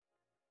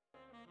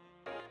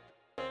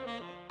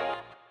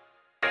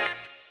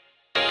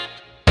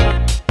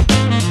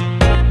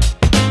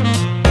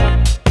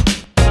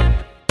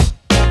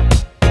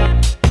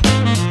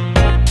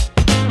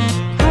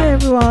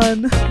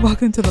everyone.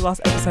 Welcome to the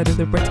last episode of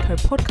the Britico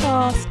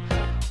podcast.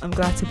 I'm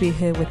glad to be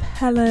here with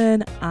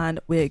Helen, and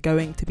we're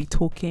going to be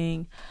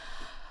talking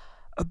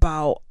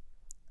about,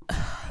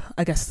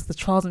 I guess, the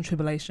trials and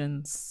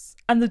tribulations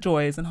and the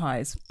joys and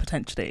highs,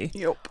 potentially,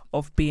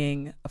 of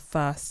being the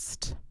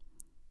first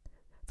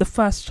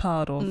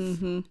child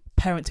of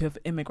parents who have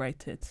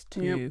immigrated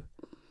to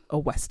a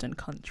Western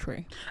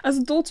country. As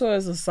a daughter or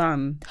as a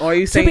son? Or are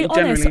you saying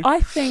generally?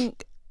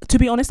 To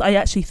be honest, I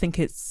actually think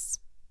it's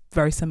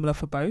very similar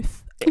for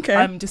both. Okay.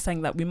 I'm just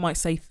saying that we might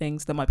say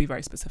things that might be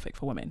very specific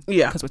for women.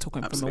 Yeah. Because we're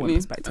talking from a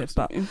women's perspective.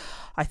 Absolutely. But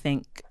I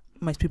think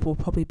most people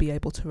will probably be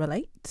able to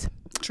relate.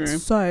 True.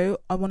 So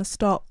I want to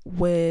start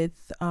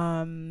with,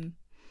 does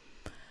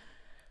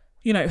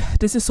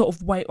this sort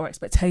of weight or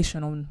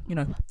expectation on,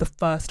 the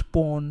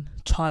firstborn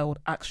child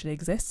actually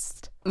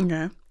exist?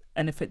 Okay.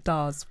 And if it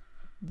does,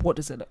 what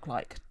does it look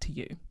like to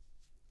you?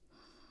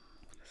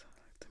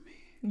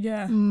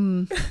 Yeah.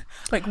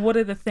 Like, what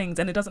are the things?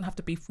 And it doesn't have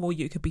to be for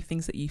you. It could be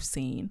things that you've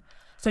seen.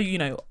 So,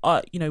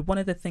 one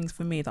of the things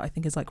for me that I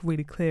think is like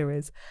really clear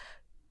is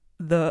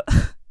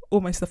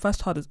almost the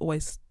first child is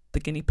always the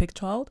guinea pig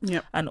child.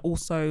 Yep. And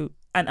also,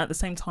 and at the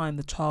same time,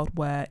 the child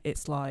where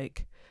it's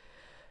like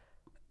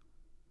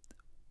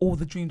all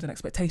the dreams and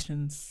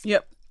expectations.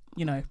 Yep.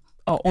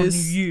 Are on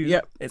you.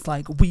 Yep. It's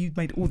like we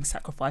made all the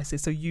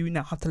sacrifices, so you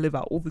now have to live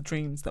out all the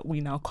dreams that we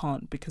now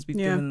can't because we've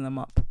given them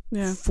up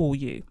for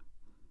you.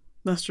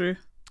 That's true.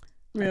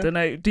 Yeah. I don't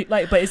know.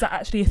 But is that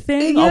actually a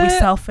thing? Yeah. Are we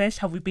selfish?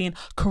 Have we been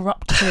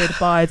corrupted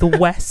by the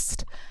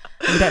West?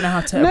 We don't know how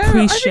to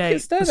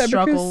appreciate the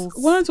struggles.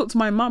 When I talk to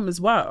my mum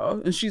as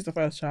well, and she's the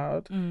first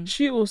child,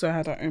 she also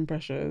had her own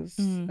pressures,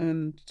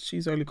 and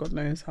she's only God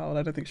knows how old.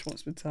 I don't think she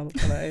wants me to tell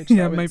her age.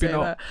 So maybe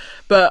not. That.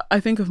 But I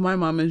think of my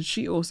mum, and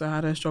she also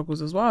had her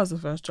struggles as well as the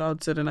first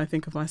child. So then I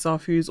think of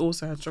myself, who's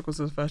also had struggles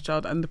as the first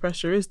child, and the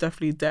pressure is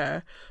definitely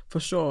there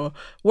for sure.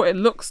 What it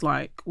looks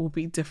like will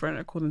be different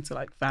according to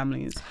like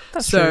families.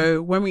 That's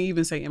true. When we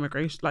even say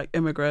immigration, like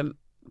immigrant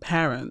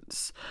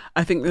parents,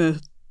 I think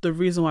the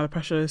reason why the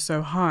pressure is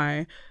so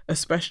high,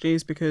 especially,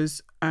 is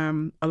because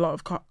a lot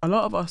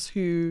of us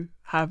who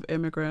have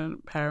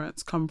immigrant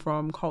parents come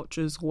from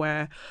cultures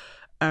where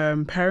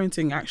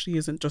parenting actually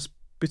isn't just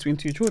between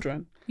two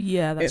children.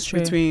 Yeah, that's true.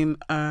 It's between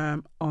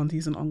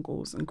aunties and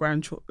uncles and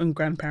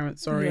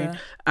grandparents.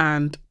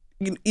 And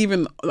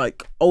even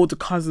like older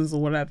cousins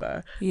or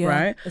whatever. Yeah,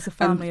 right. It's a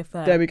family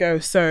affair. There we go.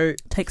 So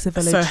takes a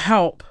village. So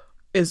help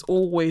is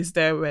always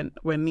there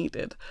when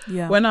needed.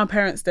 Yeah. When our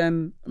parents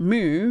then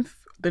move,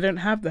 they don't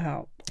have the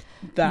help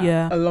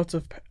that a lot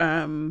of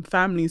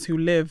families who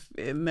live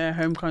in their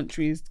home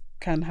countries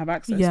can have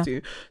access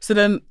to. So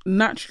then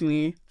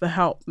naturally the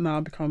help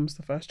now becomes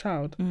the first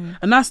child.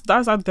 And that's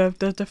I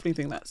definitely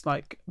think that's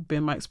like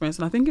been my experience,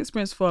 and I think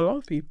experience for a lot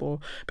of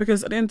people,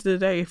 because at the end of the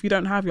day, if you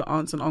don't have your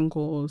aunts and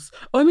uncles,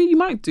 or I mean you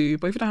might do,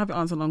 but if you don't have your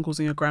aunts and uncles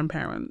and your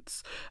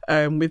grandparents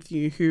with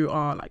you who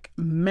are like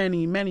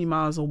many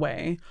miles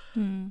away,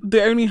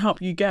 the only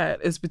help you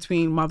get is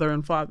between mother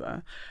and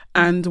father.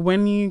 And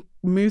when you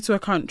move to a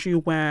country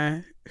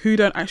who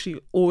don't actually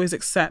always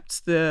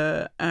accept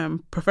the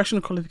professional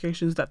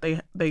qualifications that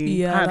they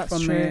had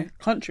from their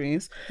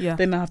countries,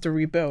 they now have to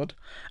rebuild.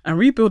 And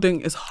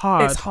rebuilding is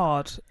hard. It's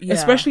hard. Yeah.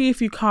 Especially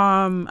if you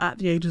come at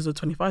the ages of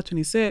 25,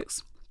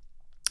 26,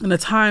 in a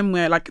time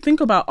where, like, think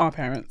about our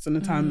parents and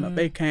the time that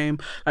they came,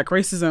 like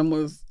racism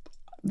was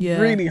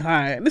really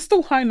high, and it's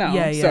still high now.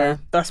 So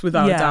that's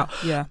without a doubt.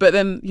 Yeah. But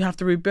then you have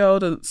to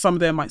rebuild, and some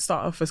of them might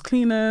start off as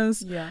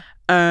cleaners. Yeah.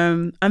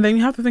 And then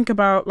you have to think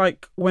about,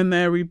 like, when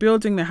they're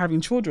rebuilding, they're having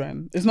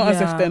children. It's not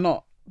as if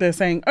they're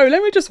saying, oh,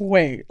 let me just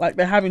wait. Like,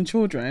 they're having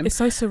children. It's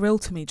so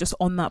surreal to me, just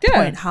on that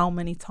point, how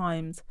many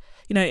times,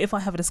 if I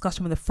have a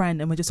discussion with a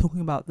friend and we're just talking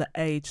about the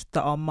age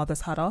that our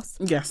mothers had us.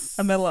 Yes.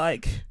 And they're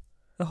like,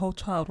 the whole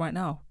child right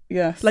now.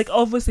 Yes. Like,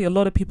 obviously, a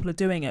lot of people are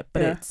doing it,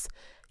 but it's,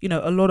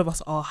 a lot of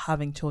us are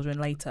having children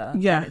later.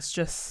 Yeah. And it's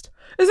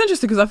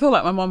interesting because I feel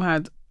like my mom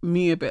had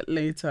me a bit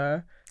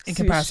later. In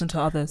comparison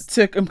to others.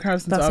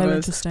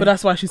 But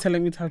that's why she's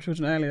telling me to have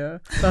children earlier.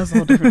 That's a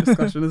whole different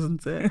discussion,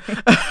 isn't it?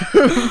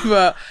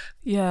 But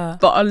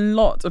a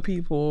lot of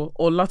people,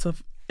 or a lot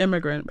of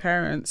immigrant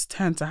parents,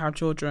 tend to have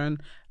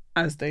children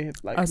as they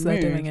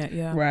they're doing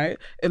it, right?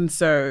 And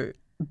so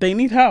they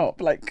need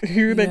help. Like,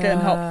 who they're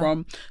getting help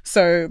from.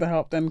 So the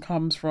help then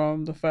comes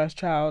from the first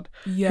child,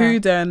 who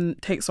then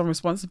takes on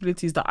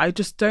responsibilities that I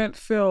just don't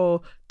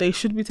feel they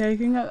should be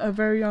taking at a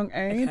very young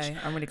age. Okay,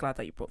 I'm really glad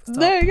that you brought this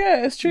up.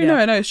 Yeah, it's true. No,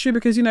 it's true,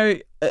 because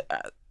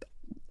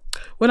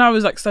when I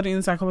was like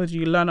studying psychology,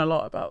 you learn a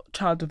lot about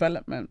child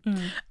development,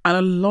 and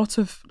a lot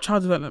of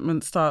child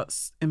development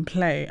starts in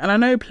play. And I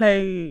know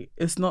play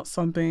is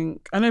something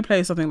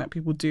that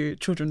people do,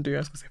 children do, I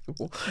was gonna say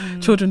people,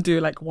 children do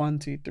like 1,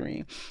 2,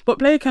 3. But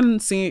play can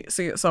see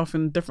itself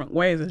in different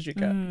ways as you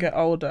get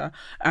older.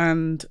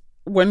 And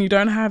when you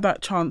don't have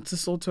that chance to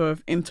sort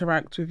of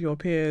interact with your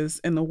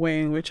peers in the way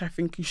in which I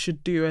think you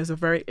should do as a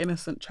very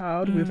innocent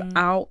child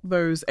without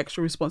those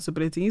extra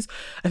responsibilities,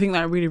 I think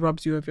that really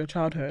robs you of your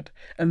childhood.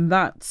 And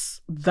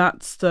that's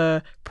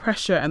the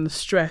pressure and the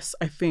stress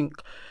I think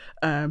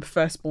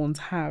firstborns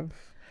have.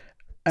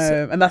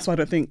 And that's why I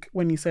don't think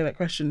when you say that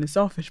question is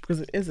selfish, because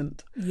it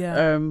isn't.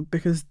 Yeah.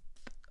 Because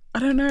I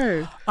don't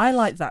know. I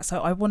like that. So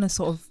I want to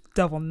sort of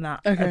delve on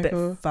that a bit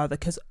further,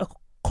 because a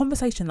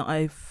conversation that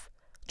I've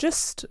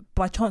just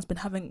by chance been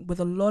having with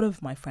a lot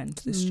of my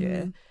friends this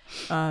year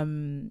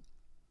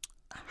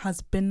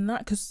has been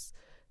that, because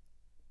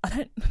I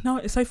don't know,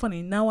 it's so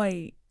funny now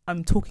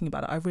I'm talking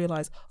about it, I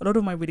realise a lot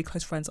of my really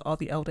close friends are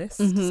the eldest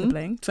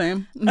sibling.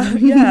 Same.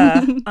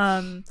 Yeah.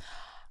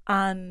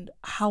 And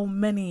how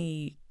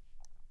many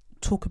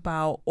talk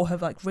about or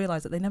have like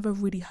realised that they never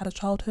really had a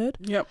childhood.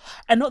 Yep.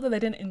 And not that they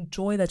didn't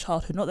enjoy their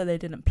childhood, not that they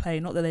didn't play,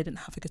 not that they didn't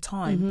have a good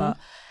time, but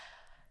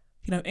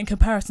you know, in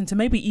comparison to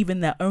maybe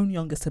even their own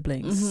younger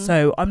siblings.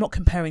 So I'm not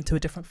comparing to a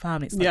different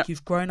family. It's like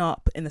you've grown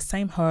up in the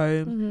same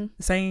home,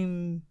 the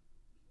same,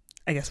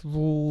 I guess,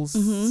 rules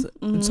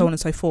and so on and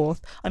so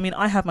forth. I mean,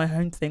 I have my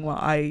own thing where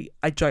I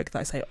joke that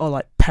I say, oh,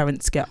 like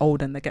parents get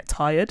old and they get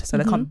tired, so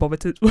they can't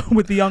bother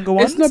with the younger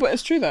ones. But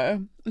it's true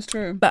though. It's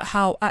true. But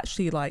how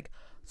actually like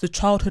the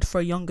childhood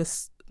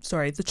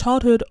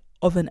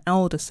of an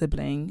elder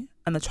sibling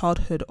and the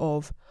childhood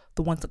of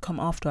the ones that come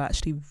after are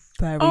actually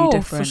very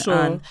different.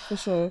 For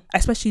sure.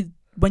 Especially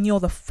when you're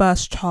the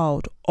first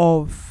child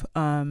of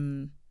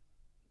like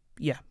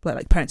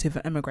parents who've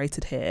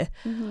immigrated here,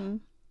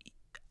 and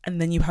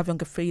then you have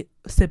younger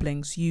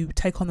siblings, you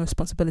take on the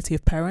responsibility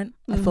of parent.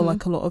 I feel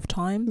like a lot of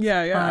time.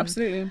 Yeah,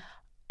 absolutely.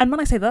 And when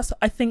I say that,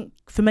 I think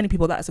for many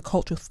people that is a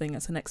cultural thing,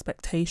 it's an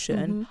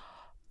expectation.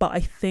 But I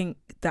think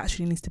there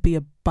actually needs to be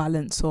a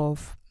balance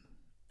of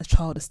a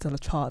child is still a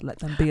child, let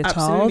them be a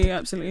child.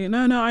 Absolutely.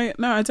 No, I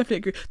definitely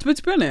agree. But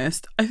to be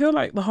honest, I feel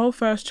like the whole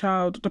first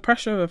child, the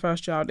pressure of a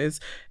first child is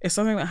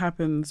something that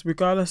happens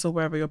regardless of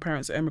whether your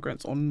parents are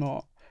immigrants or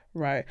not,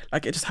 right?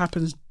 Like it just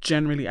happens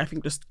generally. I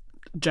think just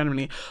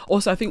generally.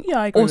 Also, I think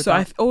I agree with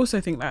that. I also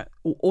think that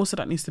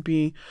that needs to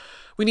be,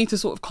 we need to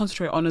sort of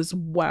concentrate on as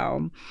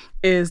well,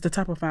 is the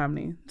type of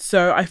family.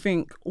 So I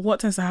think what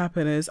tends to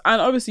happen is,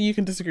 and obviously you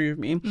can disagree with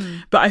me,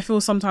 but I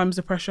feel sometimes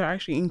the pressure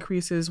actually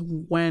increases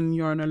when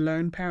you're in a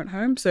lone parent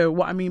home. So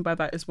what I mean by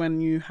that is when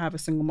you have a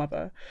single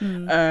mother,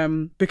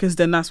 because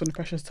then that's when the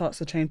pressure starts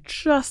to change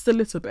just a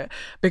little bit,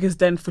 because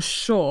then for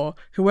sure,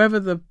 whoever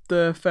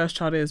the first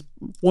child is,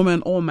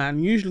 woman or man,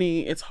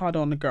 usually it's harder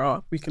on the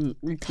girl. We can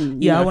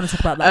I want to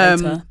talk about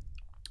that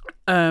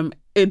later.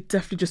 It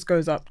definitely just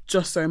goes up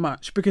just so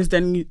much, because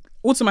then you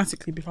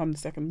automatically become the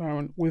second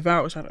parent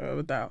without a shadow of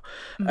a doubt.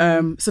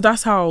 So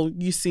that's how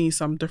you see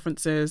some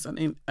differences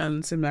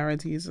and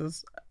similarities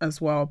as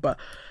well. But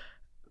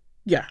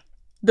yeah,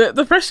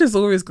 the pressure is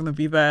always going to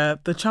be there.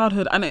 The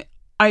childhood, and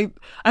I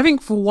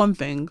think for one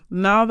thing,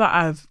 now that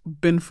I've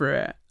been through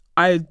it,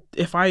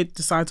 if I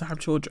decide to have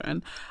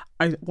children,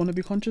 I want to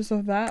be conscious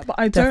of that. But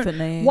I don't.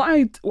 Definitely.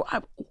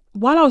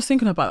 While I was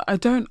thinking about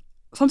it,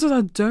 sometimes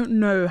I don't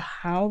know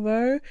how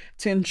though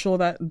to ensure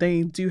that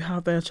they do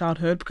have their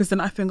childhood, because then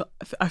I feel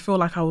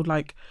like I would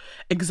like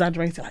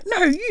exaggerate it, like,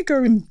 no, you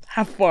go and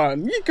have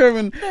fun, you go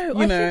and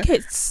I think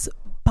it's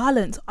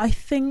balance. I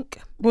think,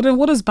 well, then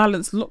what does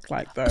balance look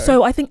like though?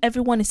 So I think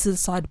everyone needs to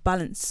decide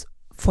balance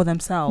for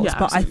themselves,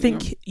 but I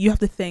think you have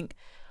to think,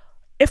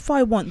 if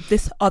I want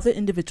this other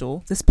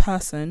individual, this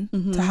person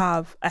to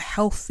have a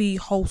healthy,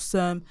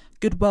 wholesome,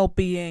 good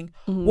well-being,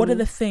 what are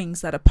the things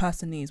that a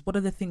person needs? What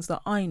are the things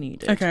that I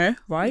need? Okay.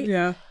 Right?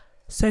 Yeah.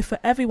 So for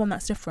everyone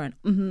that's different.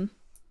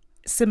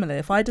 Similar,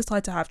 if I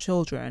decide to have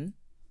children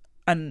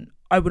and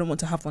I wouldn't want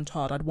to have one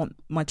child, I'd want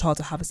my child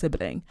to have a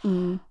sibling.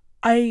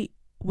 I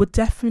would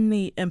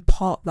definitely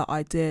impart that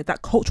idea,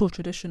 that cultural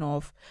tradition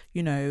of,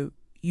 you know,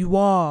 you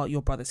are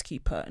your brother's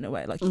keeper in a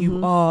way. Like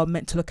you are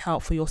meant to look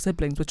out for your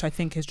siblings, which I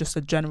think is just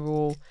a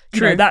general,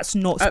 you know, that's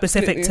not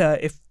specific to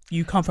if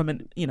you come from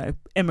an, you know,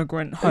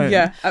 immigrant home.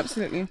 Yeah,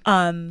 absolutely.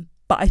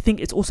 But I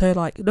think it's also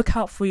like, look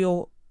out for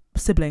your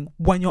sibling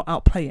when you're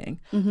out playing,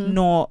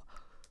 not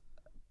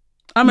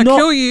I'm gonna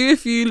kill you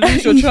if you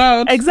lose your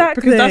child.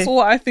 Exactly. Because that's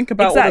what I think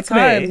about all the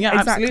time. Yeah,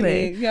 exactly.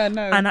 Absolutely. Yeah,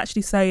 no. And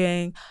actually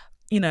saying,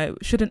 you know,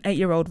 should an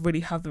 8-year-old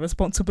really have the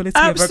responsibility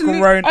of a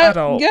grown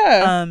adult?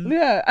 Yeah,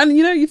 yeah. And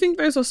you know, you think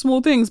those are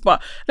small things,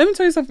 but let me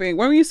tell you something.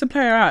 When we used to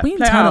play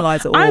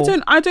internalize it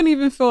all. I don't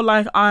even feel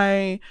like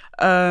I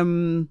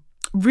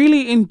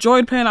really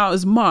enjoyed playing out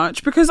as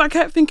much, because I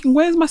kept thinking,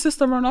 where's my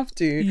sister run off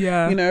to?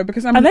 Yeah, you know,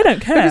 because and they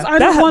don't care. Because I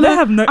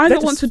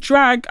don't want to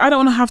drag. I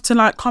don't want to have to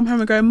like come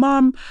home and go,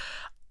 Mum,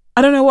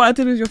 I don't know what I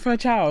did with your third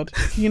child,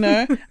 you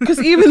know,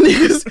 because even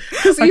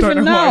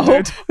now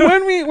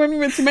when we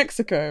went to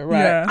Mexico,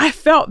 right, I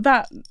felt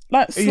that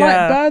like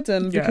slight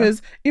burden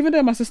because even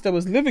though my sister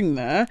was living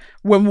there,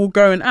 when we're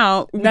going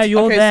out, now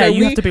you're there, so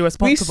you have to be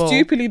responsible. We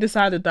stupidly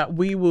decided that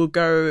we will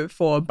go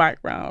for a back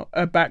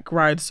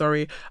ride,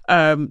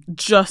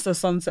 just as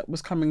sunset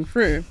was coming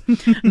through.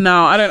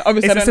 Now I don't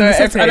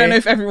know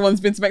if everyone's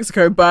been to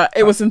Mexico, but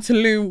it was in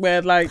Tulum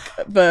where like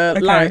the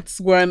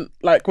lights weren't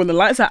like, when the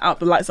lights are out,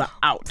 the lights are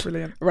out.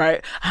 Brilliant.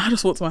 Right? And I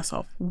just thought to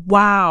myself,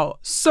 wow,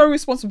 so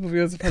responsible for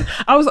yours.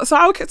 I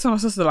would keep telling my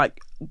sister, like,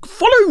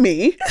 follow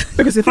me,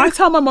 because if I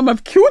tell my mum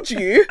I've killed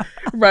you,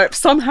 right,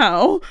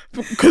 somehow,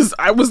 because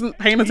I wasn't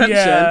paying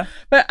attention.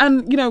 But,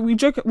 and you know, we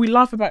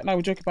laugh about it now,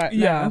 we joke about it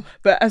now.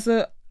 But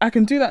I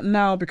can do that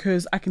now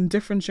because I can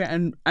differentiate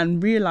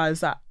and realize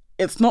that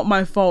it's not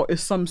my fault if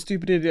some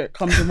stupid idiot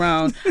comes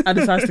around and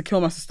decides to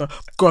kill my sister.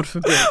 God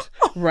forbid,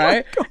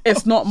 right?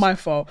 It's not my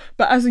fault.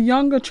 But as a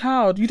younger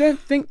child, you don't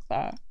think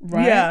that,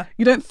 right? Yeah.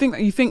 You don't think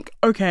that. You think,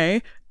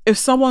 okay, if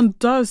someone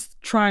does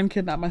try and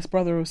kidnap my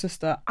brother or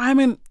sister, I'm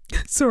in...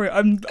 Sorry,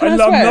 I'm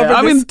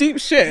in deep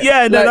shit.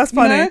 Yeah, no, like, that's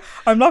funny. You know?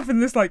 I'm loving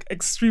this like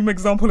extreme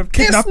example of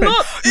kidnapping.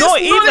 Not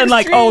even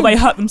like, oh, they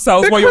hurt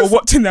themselves while you were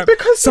watching them.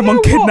 Because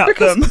someone kidnapped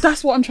them.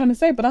 That's what I'm trying to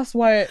say. But that's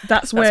where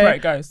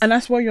it goes. And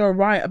that's where you're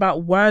right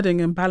about wording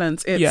and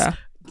balance. It's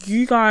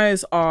you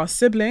guys are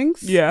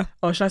siblings. Yeah.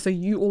 Or should I say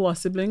you all are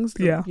siblings?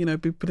 Yeah. You know,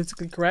 be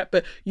politically correct.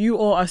 But you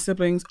all are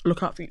siblings,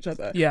 look out for each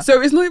other. Yeah. So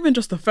it's not even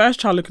just the first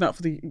child looking out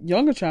for the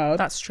younger child.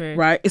 That's true.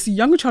 Right? It's the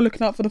younger child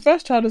looking out for the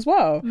first child as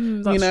well.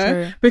 That's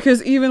true.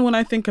 Because even when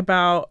I think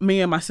about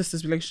me and my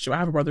sister's relationship, I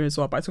have a brother as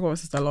well, but I talk about my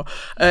sister a lot.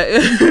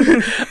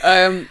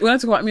 When I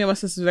talk about me and my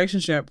sister's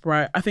relationship,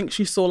 right, I think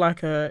she saw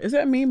like is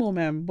it a meme or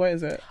meme? What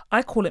is it?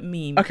 I call it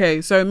meme. Okay,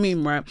 so a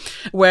meme, right?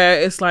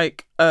 Where it's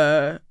like,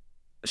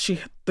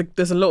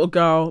 there's a little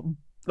girl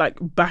like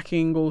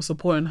backing or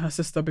supporting her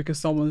sister because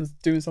someone's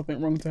doing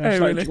something wrong to her. She's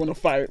like, do you want to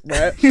fight,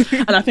 right?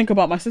 And I think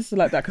about my sister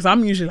like that because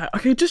I'm usually like,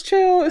 okay, just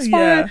chill, it's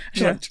fine.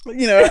 She's like,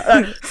 you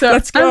know, so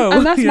let's go.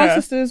 And that's my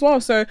sister as well.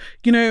 So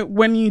you know,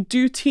 when you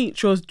do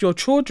teach your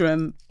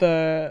children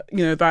the,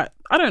 you know, that,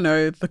 I don't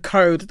know, the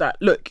code that,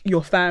 look,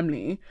 your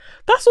family,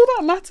 that's all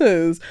that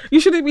matters. You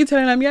shouldn't be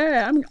telling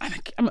them,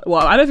 I'm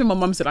well, I don't think my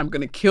mum said I'm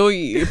going to kill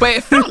you, but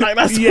it felt like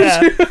that's you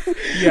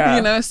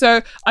know.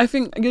 So I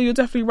think you're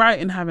definitely right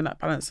in having that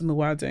balance in the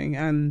wording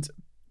and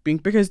being,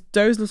 because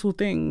those little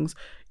things,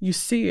 you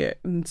see it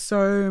in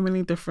so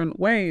many different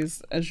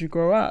ways as you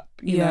grow up,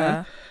 you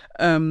know.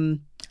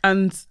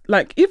 And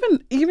like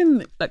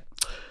even like,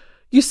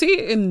 you see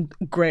it in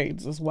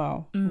grades as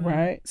well,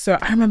 right? So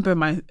I remember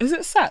is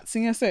it SATs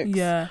in year 6?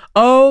 Yeah.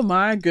 Oh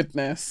my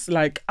goodness.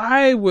 Like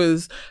I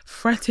was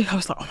fretting. I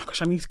was like, oh my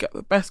gosh, I need to get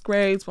the best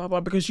grades, blah, blah,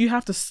 because you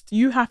have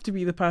to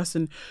be the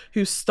person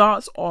who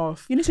starts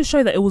off. You need to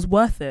show that it was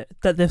worth it,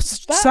 that the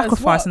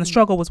sacrifice and the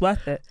struggle was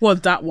worth it. Well,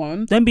 that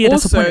one. Don't be a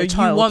disappointed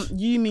child.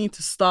 You need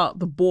to start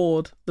the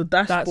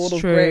dashboard of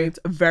grades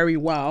very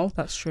well.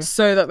 That's true.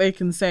 So that they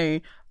can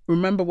say,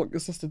 remember what your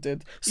sister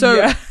did.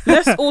 So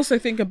let's also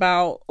think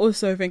about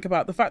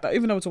the fact that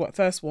even though we're talking about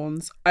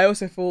firstborns, I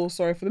also feel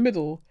sorry for the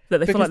middle, that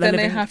they feel like they're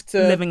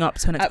living up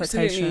to an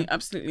expectation.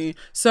 Absolutely.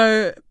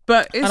 So,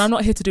 but and I'm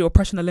not here to do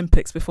Oppression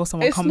Olympics before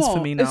someone comes for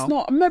me now. It's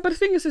not. No, but the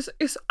thing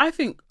is, I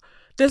think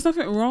there's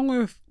nothing wrong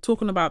with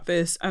talking about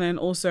this and then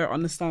also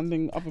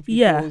understanding other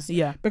people's.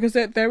 Yeah. Because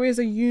there is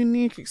a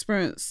unique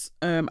experience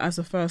as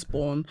a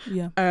firstborn.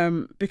 Yeah.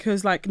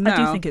 Because like now,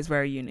 I do think it's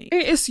very unique.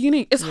 It is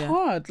unique. It's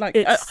hard. Like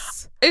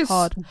it's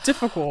hard,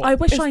 difficult. I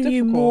wish I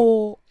knew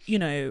more. You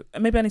know,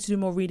 maybe I need to do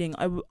more reading.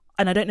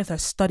 And I don't know if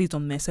there's studies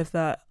on this. If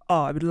there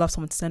are, I would love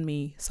someone to send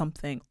me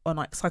something on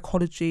like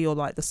psychology or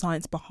like the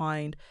science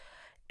behind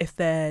if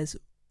there's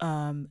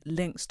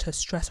links to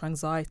stress or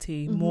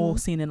anxiety more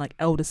seen in like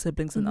elder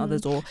siblings than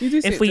others, or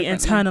if we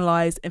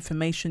internalize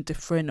information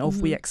different, or if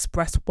we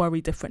express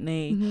worry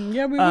differently.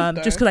 Yeah, we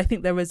would, just because I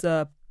think there is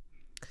I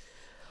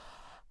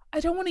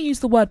don't want to use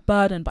the word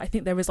burden, but I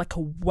think there is like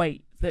a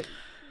weight that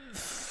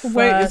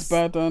weight is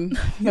burden.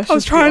 I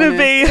was trying to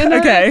be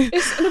okay.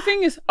 The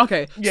thing is,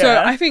 okay,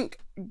 so I think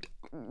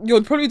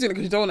you're probably doing it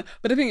because you don't want to,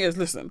 but the thing is,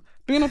 listen,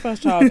 being a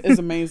first child is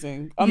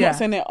amazing. I'm not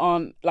saying there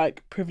aren't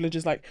like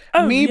privileges. Like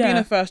being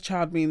a first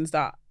child means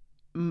that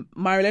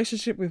my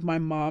relationship with my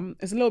mum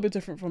is a little bit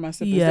different from my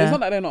siblings. It's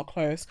not that they're not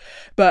close,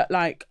 but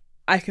like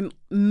I can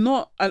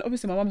not, and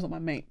obviously my mum's not my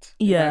mate.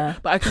 Yeah,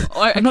 right? But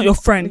I'm not your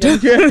friend.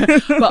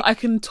 But I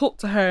can talk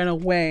to her in a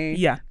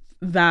way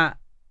that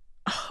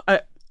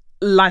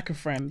like a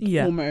friend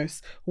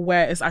almost.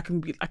 Whereas I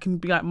can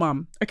be like,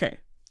 Mum, okay,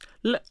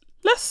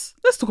 let's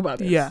talk about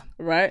this. Yeah.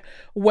 Right?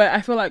 Where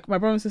I feel like my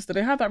brother and sister,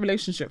 they have that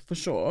relationship for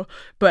sure,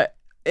 but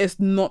it's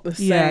not the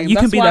same. Yeah, you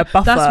can be their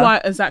buffer.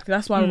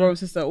 That's why my brother and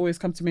sister always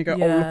come to me and go,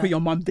 oh, look what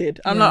your mum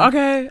did. I'm like,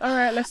 okay, all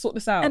right, let's sort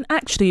this out. And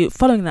actually,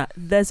 following that,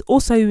 there's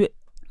also,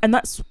 and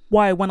that's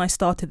why when I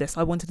started this,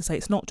 I wanted to say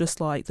it's not just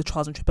like the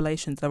trials and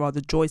tribulations, there are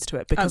the joys to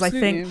it. Because I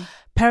think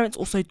parents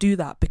also do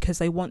that because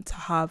they want to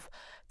have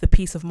the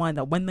peace of mind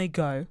that when they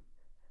go,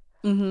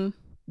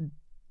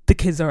 the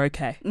kids are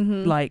okay.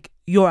 Like,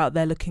 you're out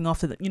there looking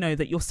after them, you know,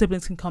 that your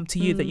siblings can come to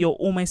you, that you're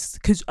almost,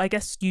 because I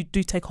guess you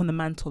do take on the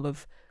mantle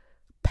of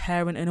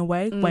parent in a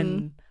way,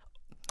 when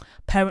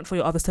parent for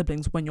your other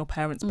siblings when your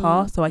parents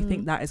pass. So I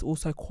think that is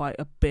also quite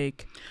a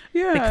big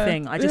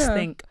thing. I just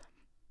think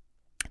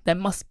there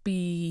must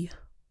be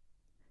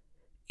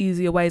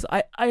easier ways.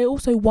 I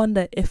also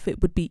wonder if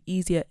it would be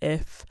easier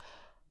if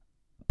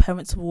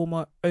parents were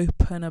more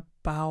open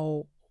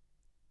about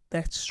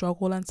their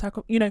struggle and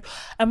sacrifice, you know.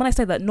 And when I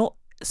say that, not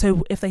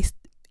so if they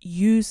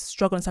use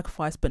struggle and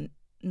sacrifice but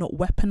not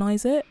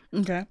weaponize it.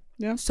 Okay,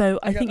 yeah. So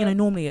I think, you know,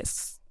 normally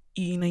it's,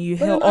 you know, you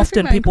hear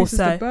often people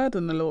say the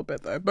burden a little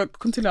bit though, but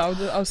continue.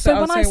 I'll say,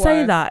 so when I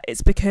say that,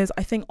 it's because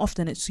I think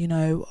often it's, you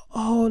know,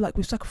 oh, like,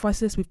 we've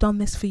sacrificed this, we've done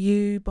this for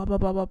you, blah blah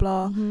blah blah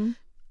blah. And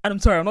I'm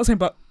sorry, I'm not saying,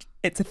 but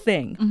it's a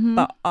thing.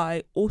 But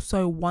I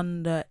also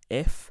wonder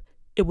if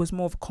it was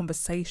more of a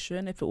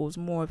conversation, if it was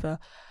more of a,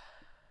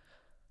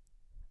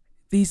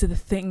 these are the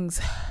things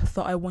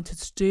that I wanted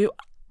to do.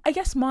 I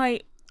guess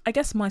my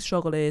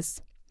struggle is,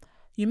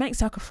 you make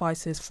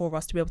sacrifices for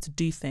us to be able to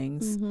do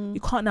things. You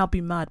can't now be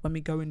mad when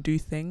we go and do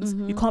things.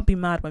 You can't be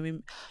mad when we,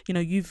 you know,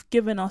 you've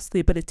given us the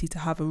ability to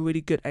have a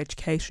really good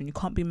education. You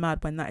can't be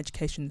mad when that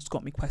education has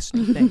got me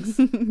questioning things.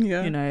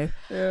 You know,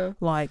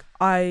 like,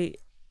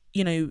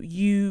 you know,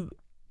 you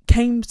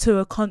came to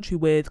a country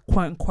with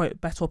quote unquote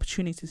better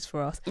opportunities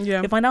for us.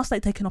 If I now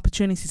start taking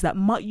opportunities that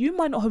you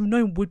might not have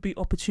known would be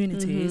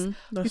opportunities,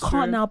 you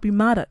can't now be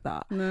mad at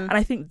that. And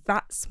I think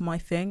that's my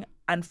thing.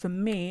 And for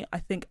me, I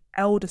think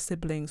elder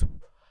siblings,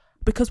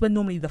 because we're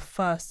normally the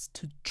first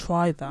to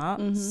try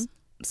that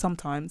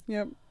sometimes,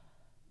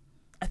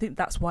 I think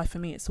that's why for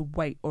me it's a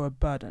weight or a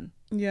burden.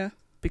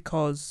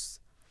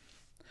 Because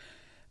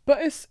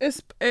but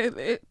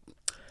it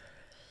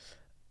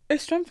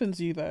strengthens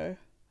you though.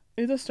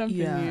 It does strengthen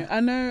you. I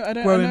know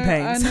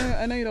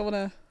you don't want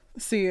to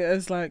see it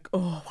as like,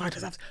 oh, why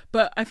does that?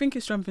 But I think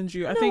it strengthens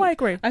you. I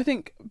agree. I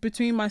think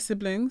between my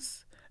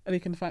siblings, and they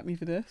can fight me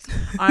for this,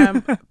 I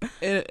am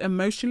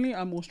emotionally,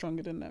 I'm more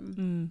stronger than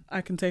them.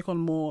 I can take on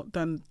more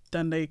than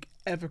they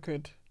ever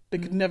could. They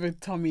could never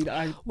tell me that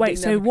I. Wait,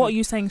 so what are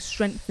you saying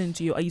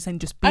strengthens you? Are you saying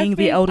just being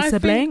the elder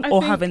sibling,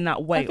 or having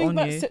that weight on you?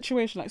 I think that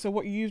situation, like, so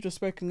what you've just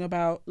spoken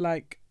about,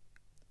 like,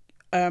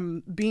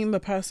 being the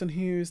person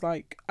who's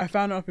like, I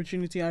found an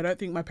opportunity, I don't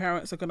think my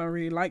parents are gonna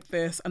really like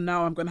this, and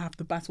now I'm gonna have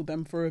to battle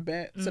them for a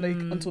bit so they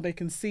until they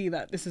can see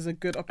that this is a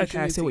good opportunity.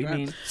 Okay, I see what you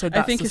mean. So that's,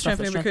 I think it's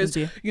strengthening because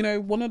you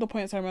know, one of the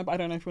points I remember, I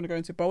don't know if you want to go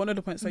into, but one of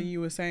the points that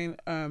you were saying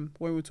when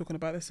we were talking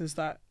about this is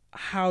that,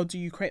 how do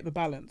you create the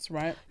balance,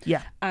 right?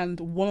 And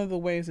one of the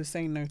ways is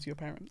saying no to your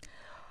parent,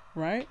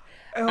 right?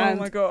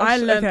 My gosh. I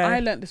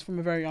learned this from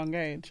a very young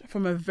age,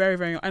 from a very,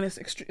 very young, and it's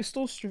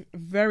still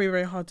very,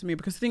 very hard to me,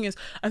 because the thing is,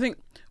 I think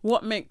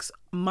what makes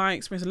my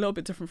experience a little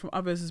bit different from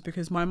others is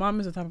because my mum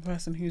is the type of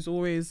person who's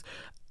always,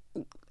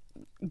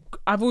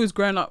 I've always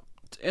grown up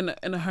in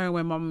a home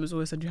where mum has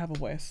always said, you have a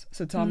voice,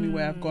 so tell me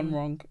where I've gone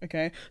wrong,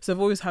 okay? So I've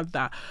always had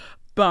that.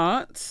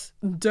 But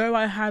though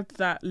I had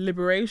that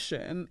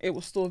liberation, it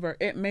was still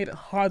it made it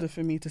harder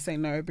for me to say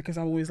no, because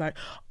I'm always like,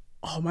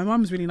 oh, my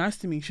mum's really nice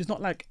to me. She's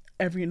not like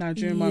every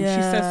Nigerian mum. She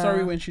says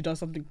sorry when she does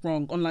something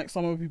wrong, unlike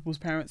some other people's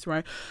parents,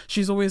 right?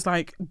 She's always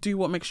like, do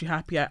what makes you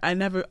happy. I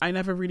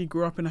never really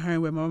grew up in a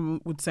home where my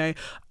mum would say,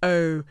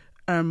 oh,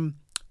 go and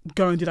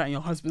do that in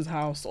your husband's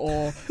house,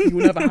 or you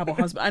will never have a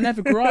husband. I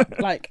never grew up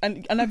like,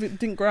 and I never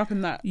didn't grow up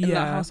in that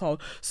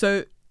household.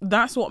 So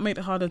that's what made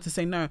it harder to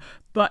say no.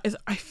 But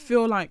I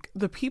feel like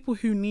the people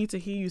who need to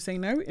hear you say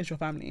no is your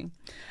family,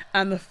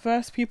 and the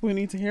first people who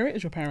need to hear it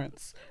is your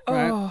parents,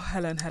 right? Oh,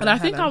 Helen. And I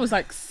think I was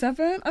like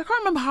 7. I can't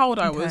remember how old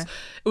I was.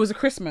 It was a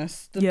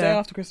Christmas, the day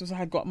after Christmas. I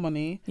had got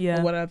money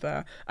or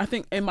whatever. I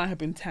think it might have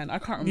been 10. I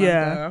can't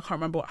remember. I can't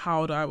remember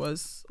how old I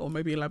was, or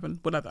maybe 11,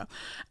 whatever.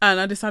 And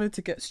I decided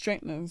to get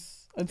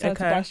straighteners. And to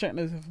buy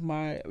straighteners with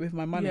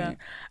my money,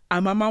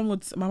 and my mum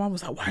was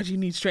like, "Why do you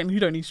need straighteners? You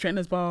don't need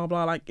straighteners, blah blah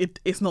blah. Like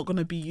it's not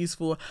gonna be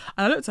useful."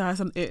 And I looked at her and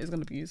said, "It is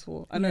gonna be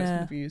useful. I know it's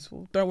gonna be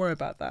useful. Don't worry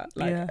about that.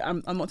 Like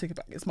I'm not taking it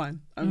back. It's mine."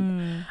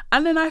 And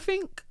then I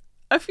think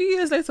a few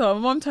years later, my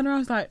mum turned around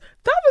and was like,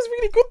 "That was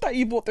really good that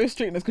you bought those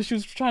straighteners," because she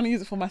was trying to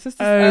use it for my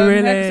sister's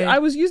really? hair. I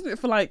was using it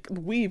for like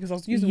weave, because I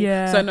was using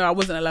so no, I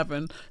wasn't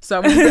 11, so I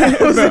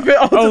was a bit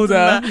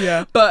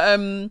older.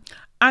 But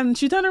and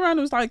she turned around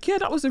and was like, yeah,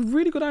 that was a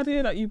really good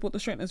idea that you bought the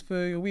straighteners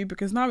for your weave,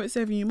 because now it's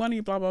saving you money,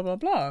 blah, blah, blah,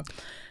 blah.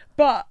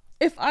 But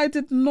if I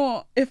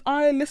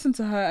listened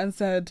to her and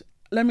said,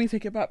 let me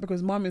take it back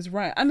because mum is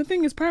right. And the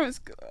thing is,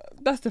 parents,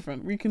 that's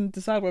different. We can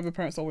decide whether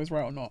parents are always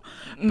right or not.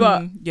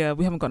 But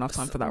we haven't got enough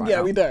time for that right now.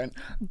 Yeah, we don't.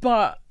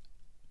 But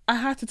I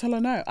had to tell her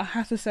no. I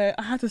had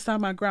to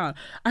stand my ground.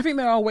 I think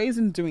there are ways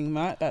in doing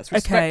that that's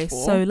respectful.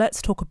 Okay, so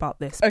let's talk about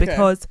this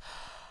because...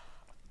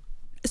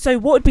 So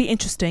what would be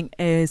interesting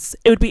is,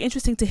 it would be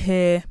interesting to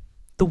hear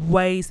the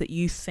ways that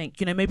you think,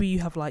 you know, maybe you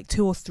have like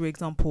 2 or 3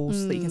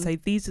 examples that you can say,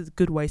 these are the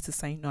good ways to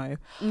say no.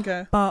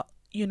 Okay. But,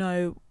 you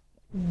know,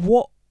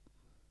 what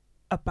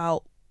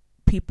about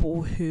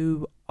people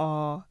who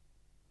are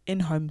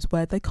in homes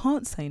where they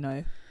can't say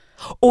no?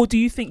 Or do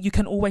you think you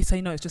can always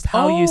say no? It's just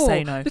how you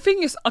say no. The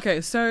thing is,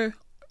 okay, so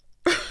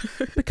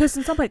because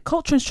in some way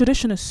culture and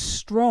tradition is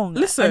strong.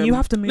 Listen, and you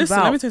have to move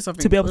out let me tell you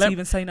something. to be able to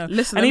even say no.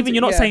 Listen, and even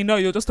you're not saying no,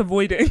 you're just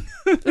avoiding.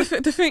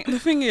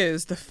 The thing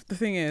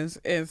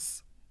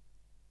is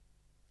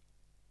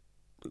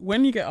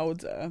when you get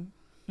older,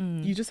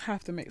 you just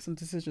have to make some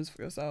decisions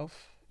for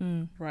yourself,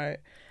 right?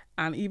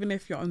 And even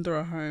if you're under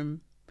a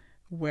home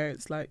where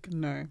it's like,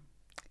 no,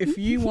 if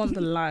you want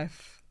the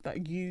life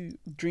that you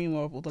dream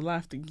of or the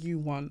life that you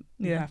want,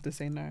 you have to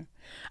say no,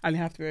 and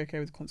you have to be okay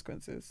with the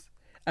consequences.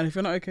 And if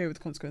you're not okay with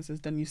the consequences,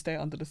 then you stay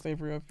under the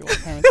slavery of your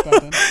parents'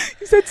 burden.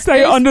 You said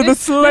stay under the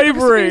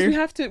slavery. We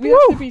have to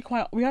be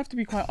quite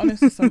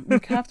honest with some. We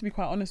have to be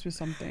quite honest with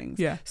some things.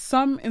 Yeah.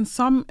 In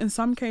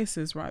some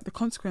cases, right, the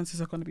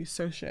consequences are going to be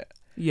so shit.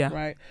 Yeah.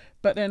 Right.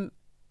 But then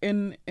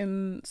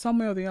in some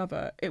way or the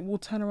other, it will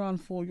turn around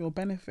for your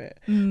benefit.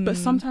 But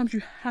sometimes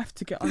you have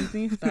to get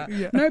underneath that.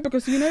 No,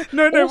 because no,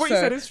 also, what you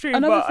said is true.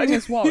 Another but thing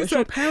as well is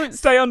your parents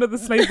stay under the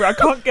slavery. I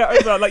can't get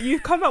over. Like, you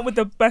come up with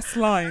the best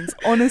lines,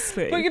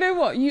 honestly. But you know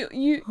what?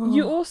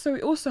 You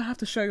also have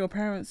to show your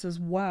parents as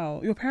well.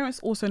 Your parents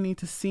also need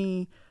to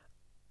see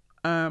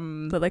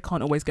that they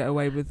can't always get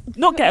away with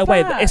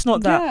but it's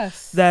not that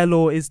their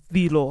law is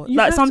the law.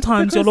 Like,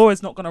 sometimes your law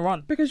is not going to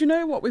run, because you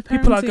know what, with parenting,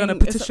 people are going to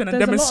petition and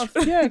demonstrate.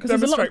 Because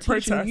there's a lot of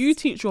teaching. You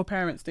teach your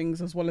parents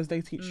things as well as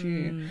they teach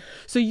you.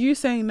 So you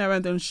saying no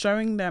and then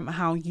showing them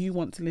how you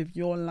want to live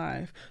your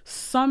life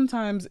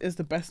sometimes is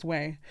the best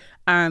way.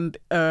 And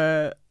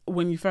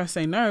when you first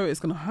say no,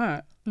 it's going to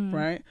hurt,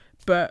 right?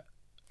 But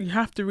you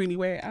have to really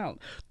weigh it out.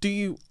 Do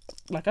you,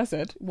 like I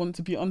said, want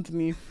to be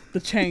underneath the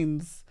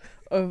chains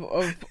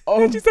of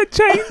you said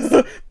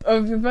chains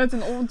of your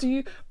burden,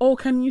 or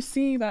can you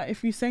see that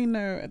if you say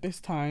no at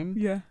this time,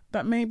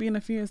 that maybe in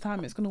a few years'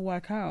 time it's going to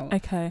work out,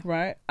 okay,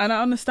 right? And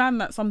I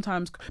understand that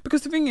sometimes,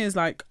 because the thing is,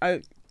 like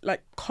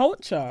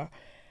culture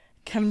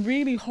can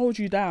really hold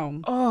you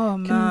down.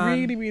 Can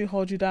really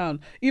hold you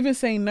down. Even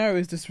saying no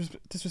is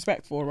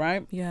disrespectful,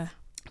 right? Yeah.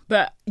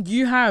 But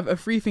you have a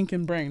free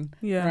thinking brain,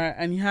 right?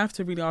 And you have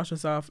to really ask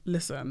yourself,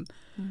 listen,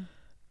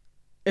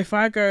 if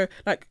I go,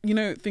 like, you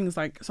know, things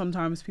like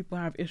sometimes people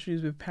have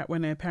issues with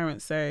when their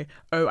parents say,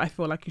 oh, I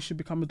feel like you should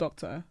become a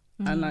doctor,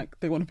 and like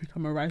they want to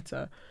become a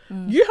writer.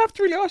 You have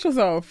to really ask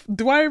yourself,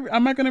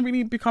 am I going to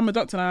really become a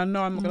doctor and I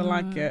know I'm not going to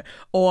like it,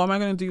 or am I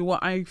going to do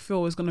what I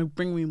feel is going to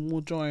bring me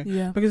more joy?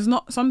 Because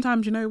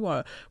sometimes, you know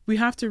what, we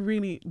have to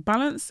really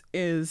balance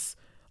is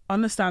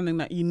understanding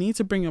that you need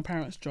to bring your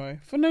parents joy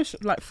for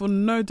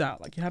no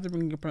doubt, like you have to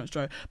bring your parents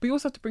joy, but you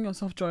also have to bring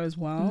yourself joy as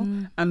well,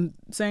 and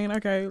saying,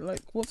 okay, like,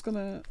 what's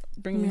gonna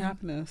bring me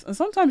happiness? And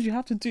sometimes you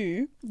have to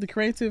do the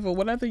creative or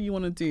whatever you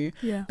want to do.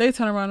 They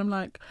turn around and I'm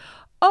like,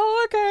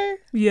 oh, okay,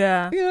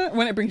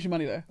 when it brings you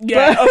money though,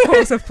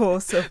 of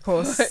course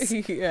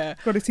yeah,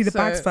 got to see the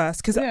bags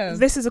first, because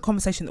this is a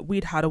conversation that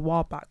we'd had a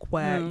while back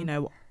where you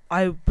know,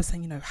 I was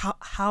saying, you know,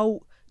 how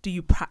do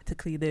you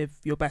practically live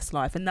your best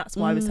life? And that's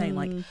why I was saying,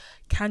 like,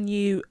 can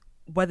you,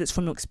 whether it's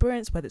from your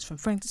experience, whether it's from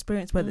friends'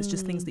 experience, whether it's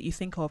just things that you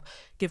think of,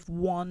 give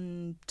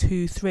 1,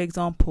 2, 3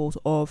 examples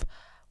of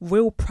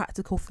real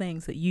practical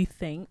things that you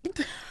think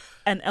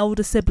an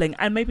elder sibling,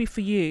 and maybe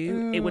for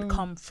you it would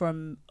come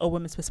from a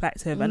woman's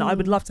perspective, and I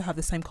would love to have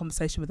the same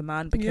conversation with a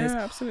man, because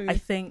I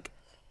think,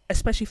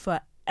 especially for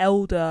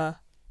the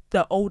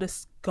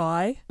oldest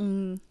guy,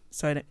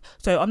 so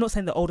I'm not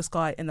saying the oldest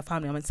guy in the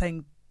family, I'm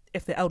saying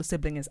if the elder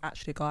sibling is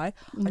actually a guy,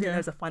 I think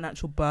there's a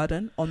financial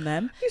burden on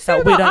them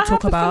that we don't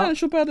talk about.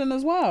 Financial burden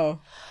as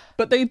well,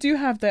 but they do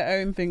have their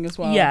own thing as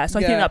well. Yeah, so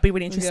I think that'd be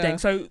really interesting.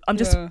 So I'm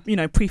just, you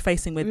know,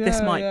 prefacing with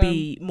this might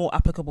be more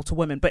applicable to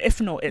women, but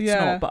if not, it's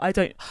not. But I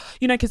don't,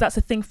 you know, because that's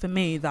a thing for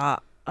me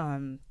that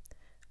I'm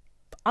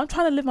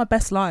trying to live my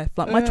best life.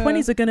 Like, my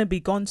 20s are gonna be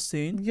gone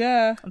soon.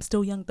 Yeah, I'm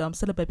still young though. I'm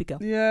still a baby girl.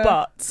 Yeah,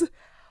 but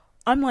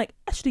I'm like,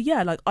 actually,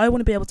 like, I want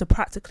to be able to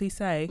practically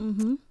say,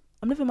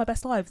 I'm living my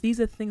best life. These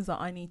are the things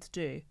that I need to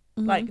do.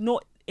 Like,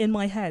 not in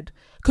my head.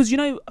 Because, you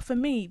know, for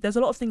me, there's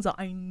a lot of things that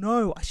I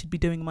know I should be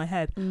doing in my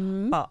head.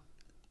 But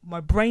my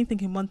brain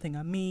thinking one thing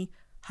and me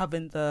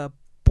having the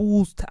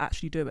balls to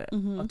actually do it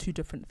are two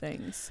different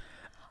things.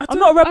 I'm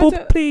not a rebel,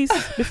 please.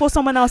 Before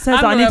someone else says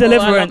that I need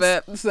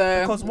deliverance.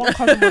 Because one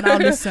cousin will now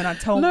listen and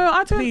tell me. No,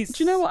 I don't. Please.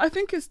 Do you know what? I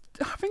think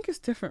it's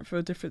different for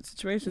different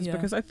situations,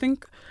 because I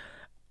think,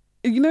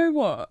 you know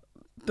what?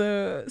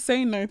 The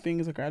saying no thing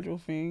is a gradual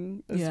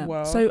thing as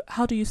well. So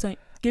how do you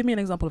give me an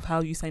example of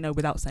how you say no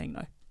without saying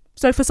no?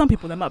 So for some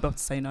people they might be able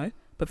to say no,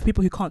 but for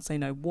people who can't say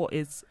no, what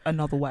is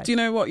another way? Do you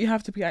know what? You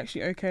have to be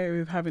actually okay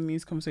with having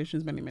these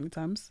conversations many, many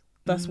times.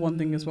 That's one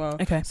thing as well.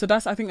 Okay. So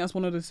I think that's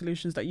one of the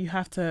solutions, that you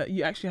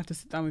actually have to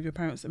sit down with your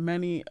parents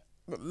many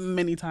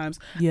times,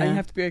 and you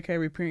have to be okay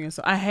repeating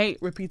yourself. I hate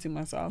repeating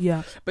myself,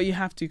 but you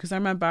have to, because I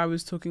remember I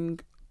was talking,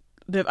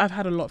 I've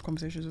had a lot of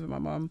conversations with my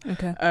mum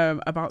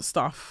about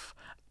stuff,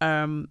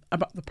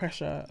 about the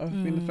pressure of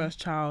being the first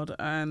child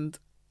and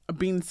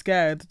being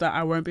scared that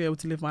I won't be able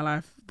to live my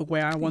life the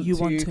way I want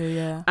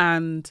to.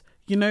 And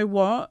you know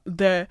what?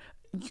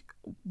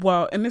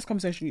 well, in this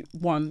conversation,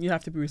 one, you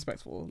have to be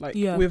respectful, like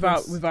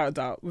without a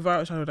doubt,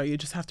 without a shadow of a doubt, you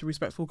just have to be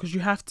respectful, because you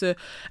have to.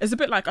 It's a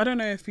bit like, I don't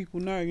know if people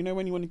know,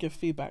 when you want to give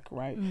feedback,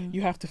 right?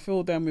 You have to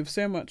fill them with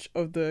so much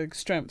of the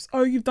strengths.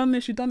 Oh, you've done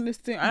this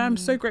thing. I'm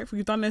so grateful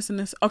you've done this and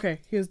this. Okay,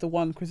 here's the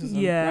one criticism.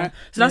 Right?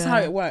 So that's how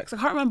it works. I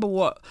can't remember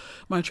what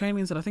my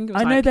training said. I think it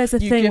was. I know there's a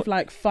thing. Give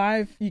like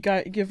five. You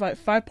give like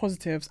 5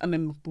 positives and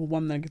then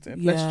 1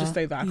 negative. Let's just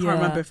say that. I can't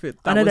remember if it.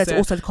 I know there's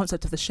also the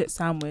concept of the shit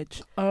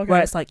sandwich,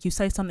 where it's like you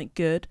say something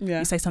good.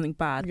 You say something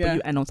bad, but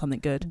you end on something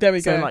good. There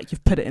we go. So like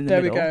you've put it in the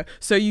middle. There we go.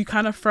 So you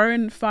kind of throw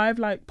in 5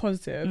 like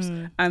positives,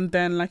 and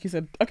then like you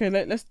said, okay,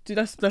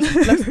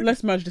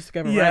 let's merge this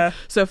together, right?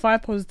 So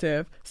 5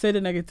 positive, say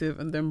the negative,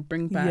 and then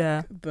bring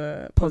back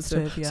the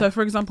positive. So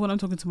for example, when I'm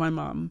talking to my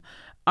mum,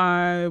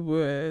 I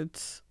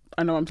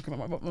know I'm talking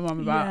about my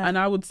mum about, and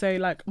I would say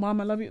like, Mum,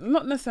 I love you.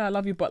 Not necessarily I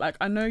love you, but like,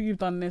 I know you've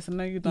done this, I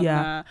know you've done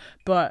that,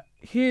 but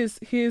here's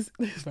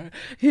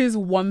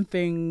one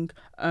thing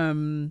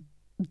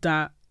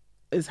that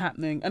is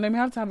happening, and then we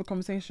have to have a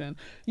conversation.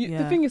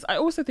 The thing is, I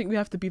also think we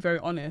have to be very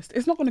honest.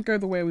 It's not going to go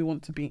the way we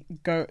want it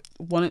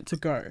to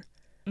go.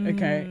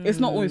 Okay, it's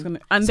not always going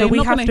to, and so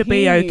we have to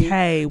be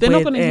okay. They're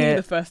not going to hear you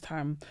the first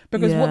time,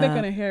 because what they're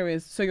going to hear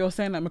is, so you're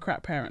saying I'm a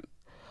crap parent.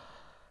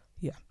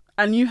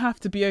 And you have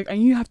to be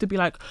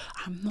like,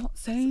 I'm not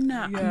saying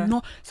that. I'm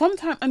not.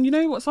 Sometimes, and you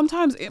know what?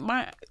 Sometimes it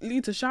might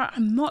lead to shout.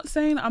 I'm not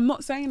saying that. I'm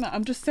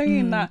just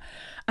saying that.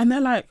 And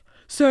they're like,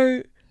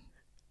 so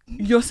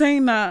you're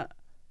saying that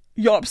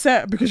you're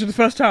upset because you're the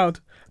first child,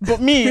 but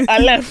me, I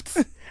left.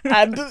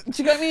 And do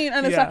you get what I mean?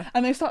 And it's like,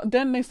 and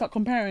they start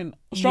comparing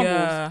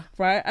struggles,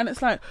 right? And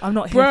it's like, I'm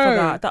not here for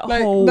that. That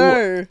like, whole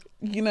no,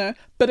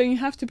 But then you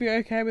have to be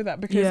okay with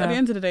that, because at the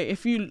end of the day,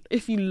 if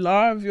you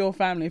love your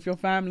family, if your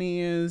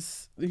family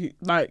is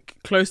like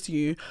close to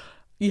you,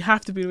 you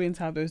have to be willing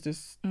to have those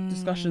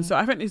discussions. So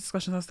I think these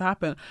discussions has to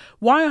happen.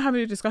 While you're having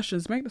these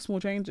discussions, make the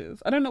small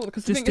changes. I don't know,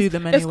 because just do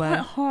them anyway. It's quite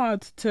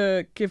hard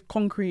to give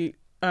concrete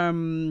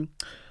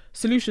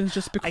solutions,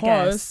 just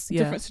because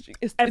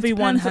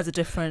everyone has a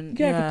different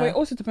but it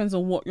also depends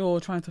on what you're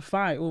trying to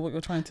fight or what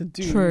you're trying to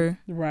do. True.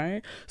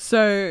 Right?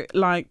 So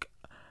like,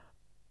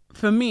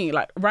 for me,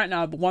 like right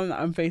now, the one that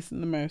I'm facing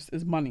the most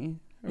is money.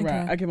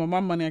 Right? I give my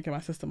mum money, I give my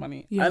sister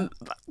money, and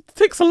that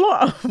takes a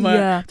lot of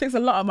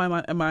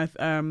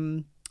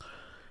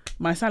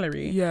my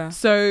salary.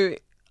 So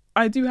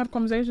I do have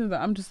conversations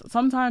that I'm just,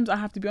 sometimes I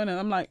have to be honest,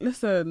 I'm like,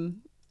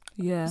 listen,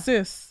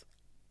 sis,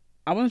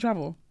 I want to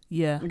travel.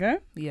 Okay.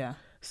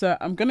 So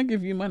I'm gonna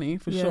give you money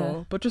for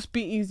sure, but just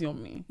be easy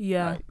on me.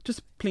 Like,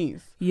 just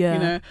please.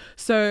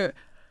 So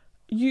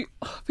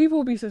people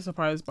will be so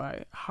surprised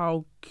by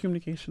how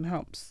communication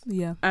helps.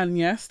 And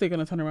yes, they're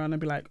gonna turn around and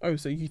be like, oh,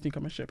 so you think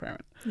I'm a shit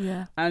parent?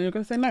 And you're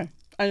gonna say no,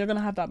 and you're gonna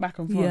have that back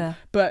and forth.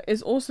 But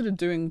it's also the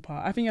doing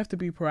part. I think you have to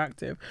be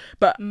proactive.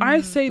 But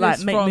I say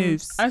this like,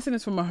 moves. I say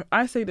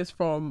this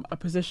from a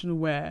position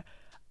where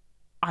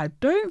I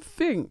don't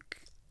think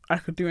I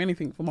could do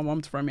anything for my mum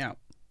to throw me out.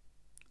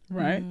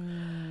 Right?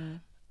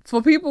 For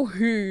people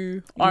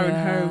who are in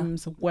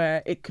homes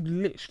where it could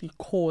literally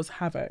cause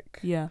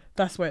havoc,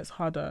 that's where it's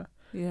harder.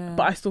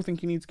 But I still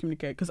think you need to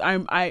communicate, because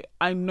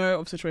I know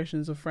of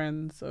situations of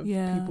friends, of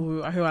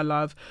people who I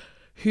love,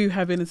 who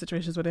have been in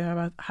situations where they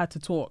have had to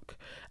talk.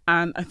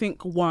 And I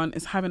think 1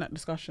 is having that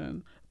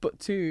discussion, but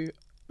 2,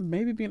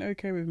 maybe being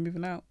okay with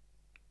moving out.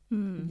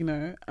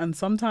 And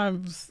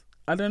sometimes,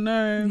 I don't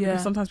know,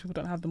 because sometimes people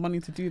don't have the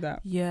money to do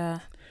that.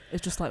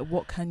 It's just like,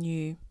 what can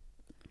you...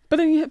 But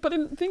then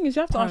the thing is,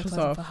 you have to ask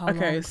yourself,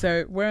 okay,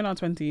 so we're in our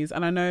 20s,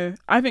 and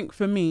I think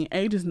for me,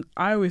 I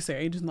always say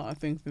age is not a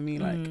thing for me.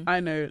 Like, I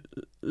know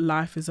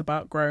life is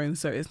about growing,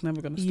 so it's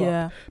never going to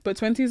stop. But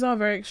 20s are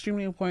very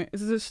extremely important.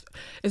 It's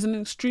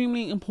an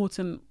extremely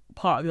important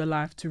part of your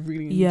life to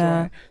really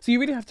enjoy. So you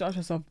really have to ask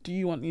yourself, do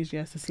you want these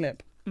years to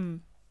slip? But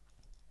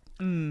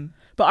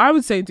I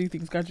would say do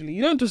things gradually.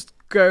 You don't just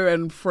go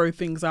and throw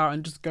things out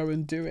and just go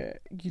and do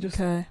it. You just...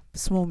 Okay,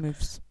 small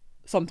moves.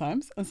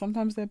 Sometimes, and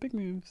sometimes they're big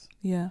moves.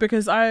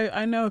 Because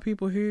I know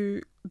people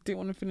who didn't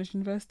want to finish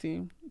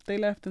university. They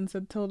left and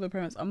told their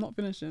parents, I'm not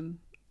finishing.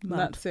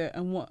 That's it.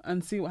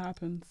 And see what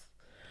happens.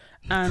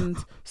 And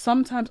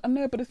sometimes, I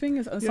know, but the thing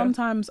is,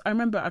 sometimes I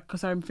remember,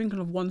 because I'm thinking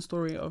of one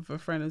story of a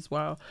friend as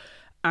well,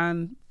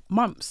 and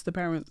months the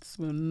parents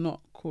were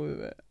not cool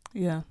with it.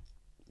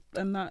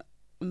 And they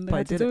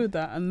had to deal with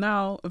that. And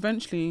now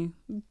eventually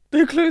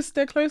they're close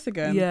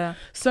again.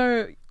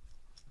 So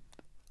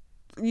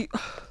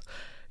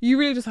you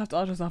really just have to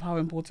ask yourself how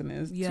important it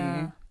is to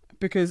you.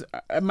 Because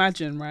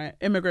imagine, right,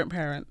 immigrant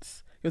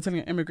parents, you're telling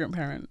an immigrant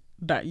parent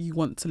that you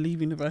want to leave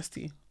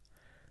university.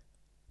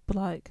 But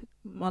like,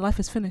 my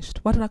life is finished.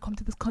 Why did I come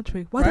to this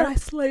country? Why did I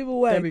slave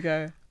away?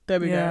 There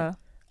we go.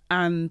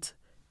 And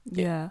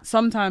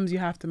sometimes you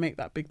have to make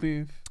that big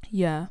move.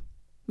 And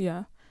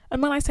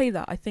when I say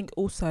that, I think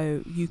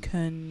also you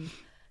can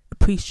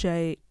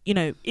appreciate,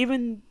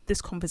 even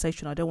this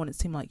conversation, I don't want it to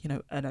seem like,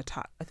 an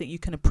attack. I think you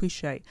can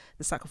appreciate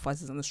the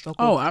sacrifices and the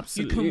struggle. Oh,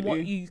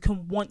 absolutely. You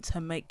can want to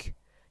make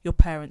your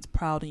parents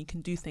proud, and you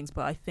can do things,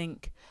 but I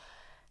think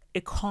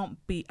it can't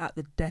be at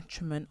the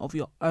detriment of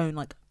your own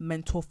like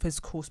mental,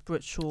 physical,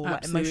 spiritual,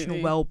 like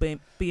emotional well-being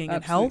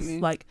and health.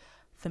 Like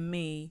for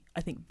me,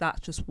 I think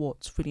that's just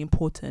what's really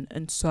important.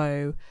 And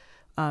so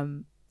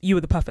you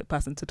were the perfect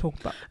person to talk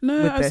about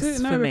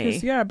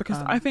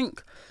because I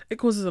think it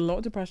causes a lot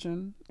of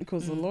depression, it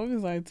causes a lot of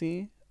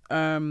anxiety.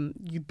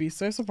 You'd be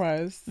so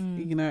surprised,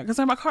 you know, because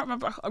I can't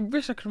remember. I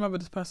wish I could remember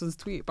this person's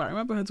tweet, but I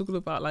remember her talking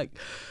about like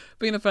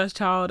being the first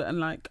child, and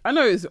like I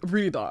know it's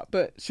really dark,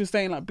 but she was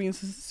saying like being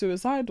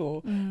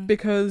suicidal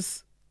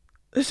because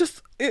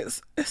it's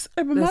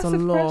a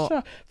massive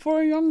pressure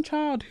for a young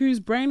child whose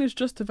brain is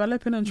just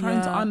developing and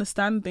trying to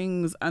understand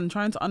things and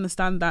trying to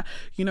understand that,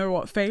 you know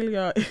what,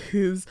 failure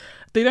is.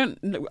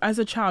 As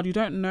a child, you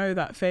don't know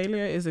that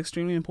failure is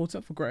extremely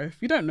important for growth.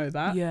 You don't know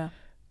that. Yeah.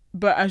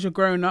 But as you're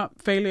growing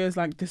up, failure is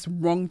like this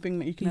wrong thing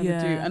that you can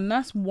never do. And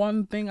that's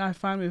one thing I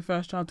find with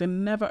first child. They're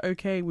never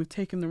okay with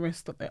taking the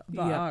risks that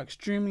are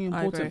extremely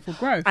important for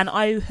growth. And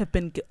I have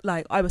been,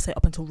 like, I would say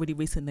up until really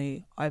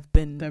recently, I've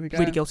been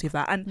really guilty of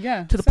that. And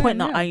to the point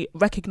that I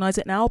recognise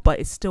it now, but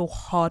it's still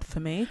hard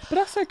for me. But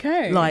that's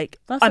okay. Like,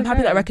 I'm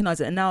happy that I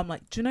recognise it. And now I'm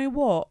like, do you know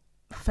what?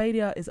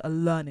 Failure is a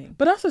learning.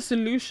 But that's a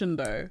solution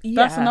though.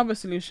 That's another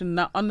solution,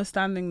 that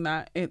understanding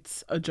that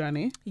it's a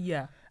journey.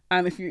 Yeah.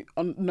 And if you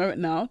know it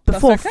now,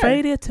 before, that's okay.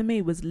 Failure to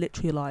me was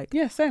literally like,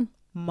 same.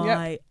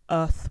 My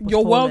earth was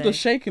your falling. world was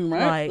shaking,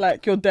 right?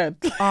 Like you're dead.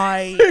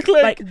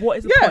 like what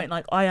is the point?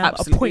 Like I am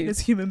a pointless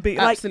human being.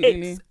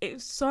 Absolutely. Like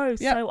it's so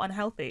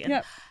unhealthy.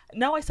 And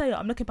now I say it,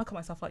 I'm looking back at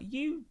myself like,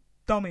 you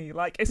dummy.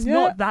 Like it's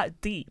not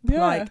that deep.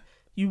 Like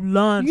you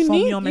learn from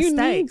your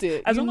mistakes.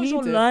 As long as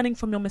you're learning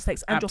from your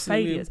mistakes and your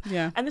failures.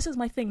 And this is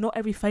my thing. Not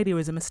every failure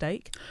is a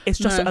mistake. It's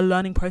just a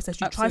learning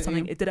process. You try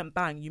something, it didn't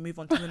bang, you move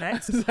on to the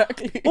next.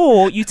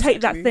 Or you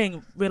take that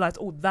thing, realize,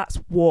 oh, that's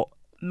what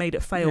made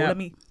it fail. Let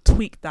me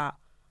tweak that.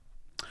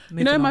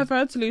 My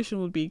third solution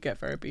would be get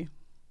therapy.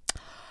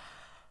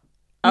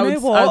 I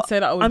would say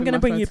that would I'm going to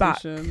bring you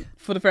back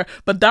for the therapy,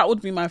 but that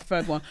would be my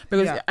third one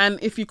because and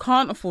if you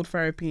can't afford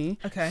therapy,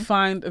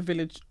 find a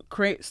village,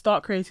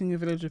 start creating a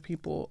village of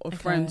people, of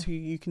friends who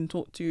you can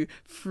talk to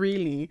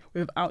freely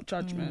without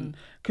judgment,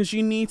 because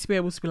you need to be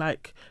able to be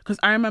like, because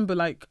I remember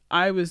like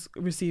I was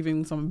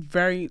receiving some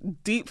very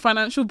deep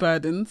financial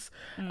burdens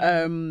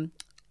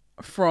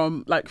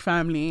from like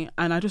family,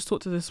 and I just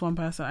talked to this one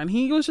person and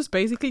he was just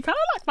basically kind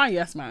of like my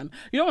yes man.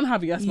 You don't want to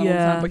have a yes man all the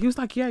time, but he was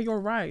like, yeah, you're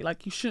right,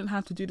 like you shouldn't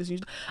have to do this.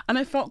 And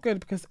I felt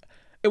good because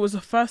it was the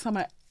first time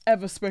I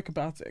ever spoke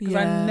about it, because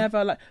I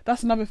never, like,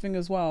 that's another thing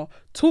as well,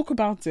 talk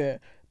about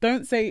it.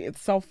 Don't say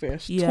it's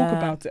selfish. Talk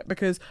about it,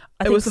 because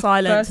I think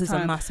silence is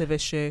a massive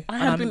issue.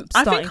 I think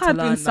I've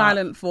been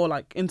silent for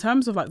like, in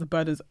terms of like the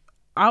burdens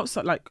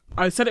outside, like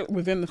I said it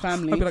within the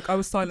family. I'd be like, I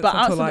was silent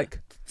until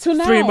like till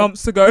now. 3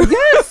 months ago.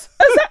 Yes,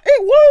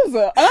 it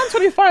was. I'm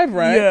 25,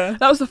 right? Yeah.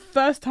 That was the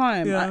first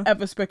time I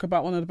ever spoke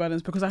about one of the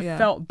burdens, because I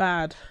felt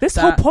bad. This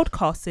whole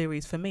podcast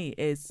series for me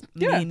is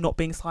me not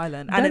being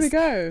silent, and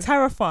it's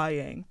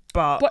terrifying.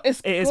 But it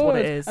is what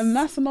it is, and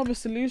that's another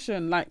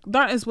solution. Like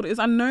that is what it is.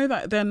 I know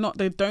that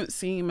they don't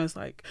seem as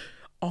like,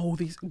 oh,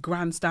 these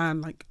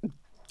grandstand like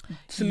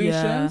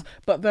solutions,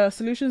 but they're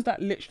solutions that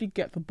literally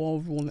get the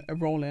ball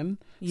rolling.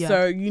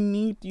 So you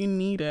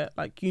need it.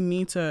 Like you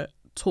need to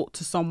talk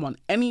to someone,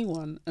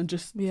 anyone, and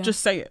just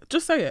say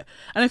it.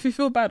 And if you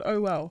feel bad, oh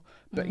well,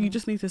 but you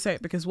just need to say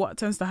it, because what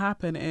tends to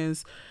happen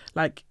is,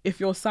 like, if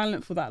you're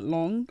silent for that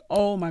long,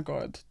 oh my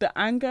god, the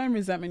anger and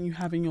resentment you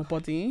have in your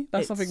body,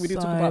 that's something we need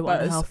to talk about,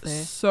 but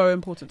it's so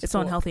important. It's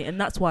so unhealthy, and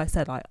that's why I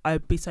said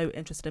I'd be so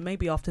interested, and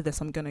maybe after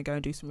this I'm going to go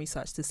and do some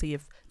research to see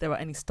if there are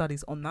any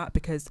studies on that,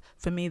 because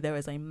for me there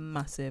is a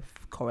massive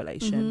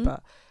correlation.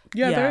 But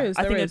there is.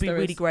 I think it'd be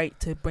really great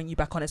to bring you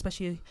back on,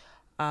 especially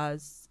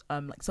as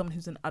like someone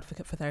who's an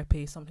advocate for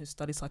therapy, someone who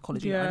studies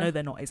psychology. I know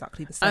they're not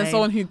exactly the same, and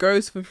someone who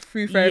goes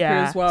through therapy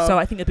as well. So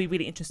I think it'd be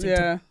really interesting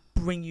to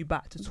bring you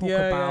back to talk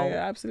about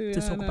absolutely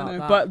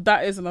that. But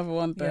that is another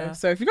one though.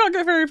 So if you can't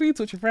get therapy,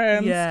 talk to your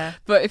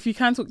friends. But if you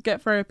can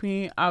get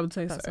therapy, I would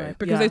say that's so,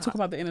 because they talk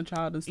about the inner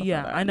child and stuff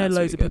like that. I know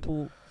loads of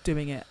people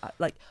doing it,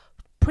 like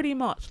pretty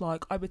much,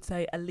 like I would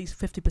say at least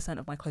 50%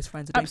 of my close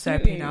friends are doing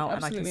therapy now,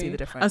 and I can see the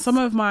difference. And some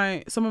of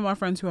my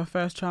friends who are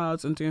first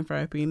childs and doing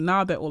therapy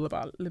now, they're all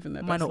about living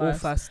their best lives. Mine are all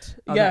first,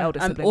 elder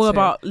and siblings all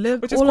about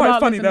live, which is quite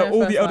funny that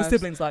all the elder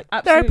siblings like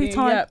therapy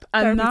time.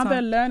 And now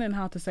they're learning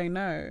how to say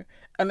no,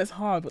 and it's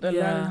hard, but they're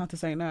learning how to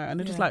say no, and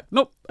they're just like,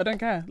 nope, I don't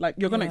care. Like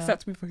you're gonna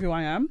accept me for who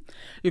I am.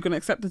 You're gonna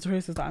accept the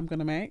choices that I'm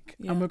gonna make,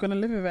 and we're gonna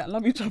live with it and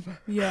love each other.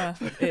 Yeah,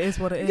 it is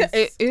what it is.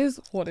 It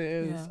is what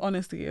it is.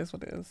 Honestly, it is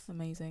what it is.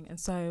 Amazing. And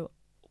so,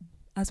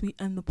 as we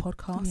end the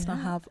podcast, I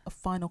have a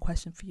final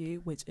question for you,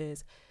 which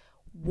is,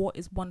 what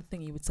is one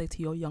thing you would say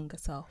to your younger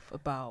self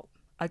about,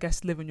 I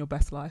guess, living your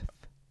best life?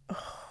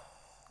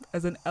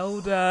 As an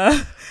elder,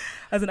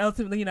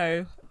 you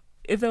know,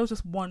 if there was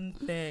just one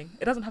thing,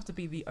 it doesn't have to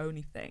be the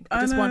only thing,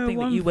 but just one thing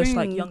that you wish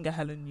like younger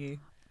Helen knew.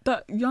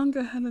 That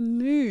younger Helen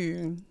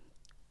knew.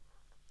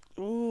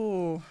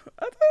 Oh,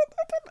 I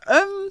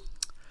don't.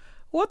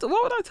 What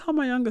would I tell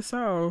my younger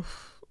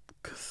self?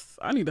 Because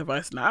I need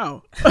advice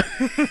now. What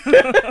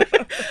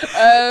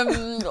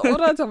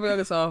do I tell my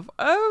younger self?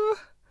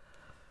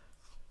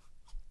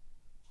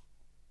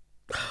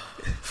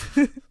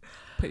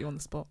 Put you on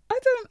the spot.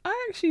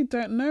 I actually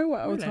don't know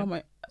what I would tell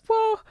my...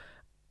 Well,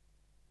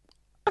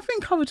 I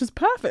think college is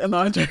perfect. No,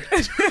 I'm joking.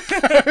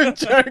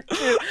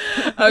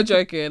 I'm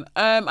joking.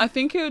 I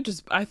think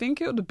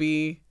it would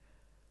be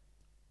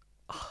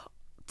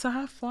to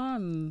have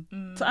fun.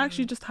 To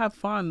actually just have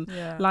fun.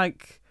 Yeah.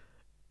 Like,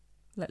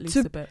 let loose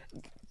a bit.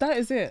 That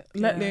is it.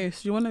 Let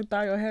loose. You want to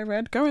dye your hair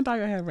red? Go and dye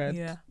your hair red.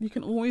 Yeah. You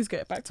can always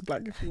get it back to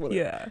black if you want.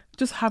 Yeah.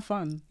 Just have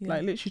fun. Yeah.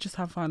 Like, literally just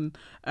have fun.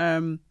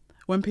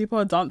 When people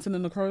are dancing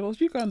in the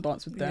corridors, you go and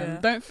dance with them. Yeah.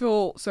 Don't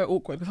feel so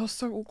awkward, because I was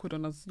so awkward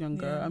when I was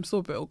younger. Yeah. I'm still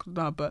a bit awkward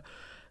now, but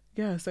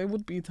yeah, so it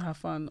would be to have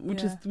fun,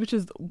 which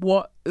is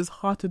what is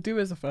hard to do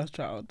as a first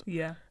child.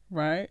 Yeah.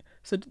 Right?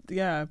 So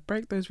yeah,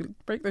 break those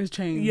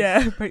chains.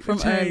 Yeah, break from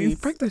the chains. early.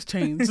 Break those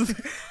chains.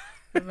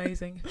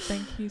 Amazing.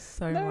 Thank you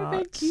so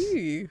much.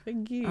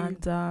 Thank you.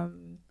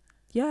 And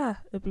yeah,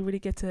 it'd be really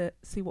good to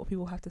see what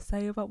people have to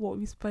say about what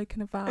we've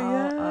spoken about.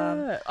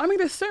 Yeah. I mean,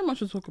 there's so much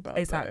to talk about.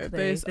 Exactly.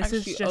 This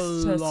is just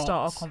to start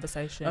our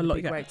conversation. A lot.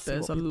 It'd be great to see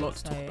there's a what lot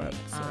to people talk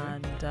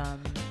about. say.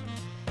 And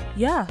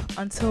yeah,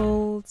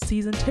 until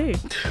season 2.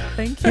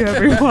 Thank you,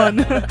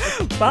 everyone.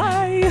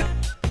 Bye.